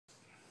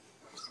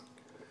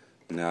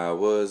I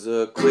was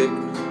a quick,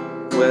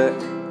 wet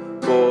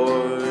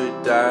boy,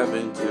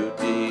 diving too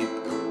deep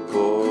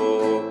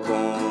for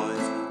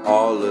coins.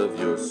 All of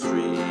your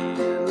street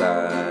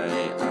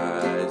light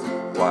eyes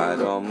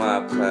wide on my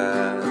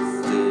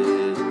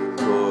plastic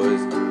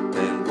toys.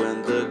 And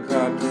when the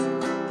cops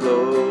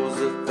close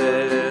the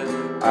fair,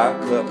 I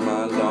cut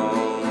my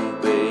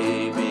long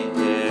baby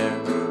hair.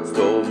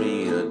 Stole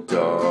me a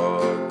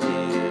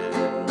dog-eared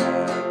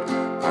map.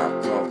 I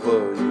call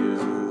for you.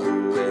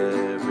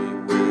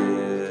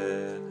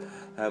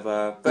 Have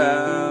I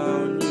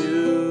found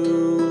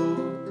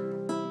you,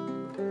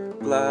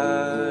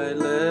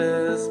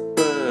 flightless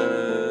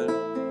bird,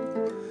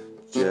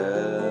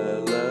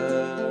 jealous,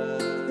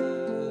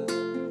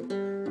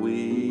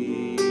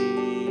 weeping,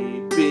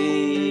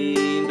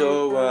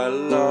 oh I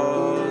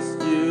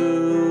lost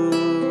you,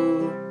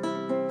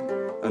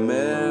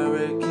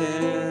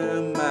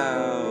 American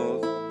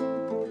mouth,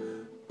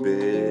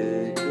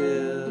 big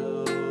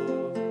hill,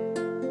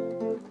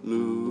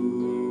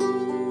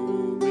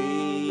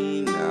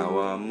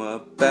 I'm a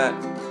bat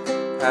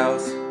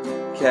house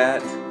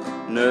cat,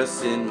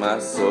 nursing my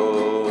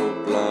soul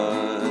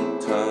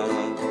blunt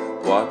tongue,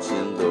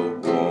 watching the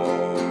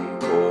warm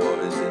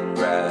poison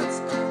rats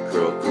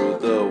curl through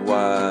the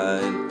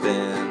wide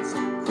fence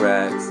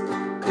cracks,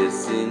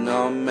 pissing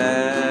on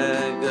magazines,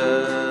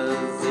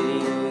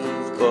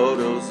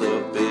 photos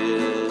of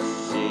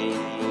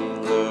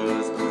fishing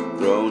lures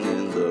thrown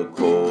in the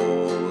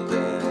cold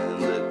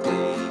and the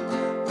clean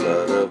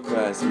blood of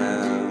Christ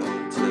Mountain.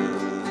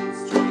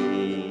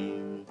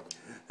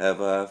 Have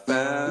I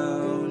found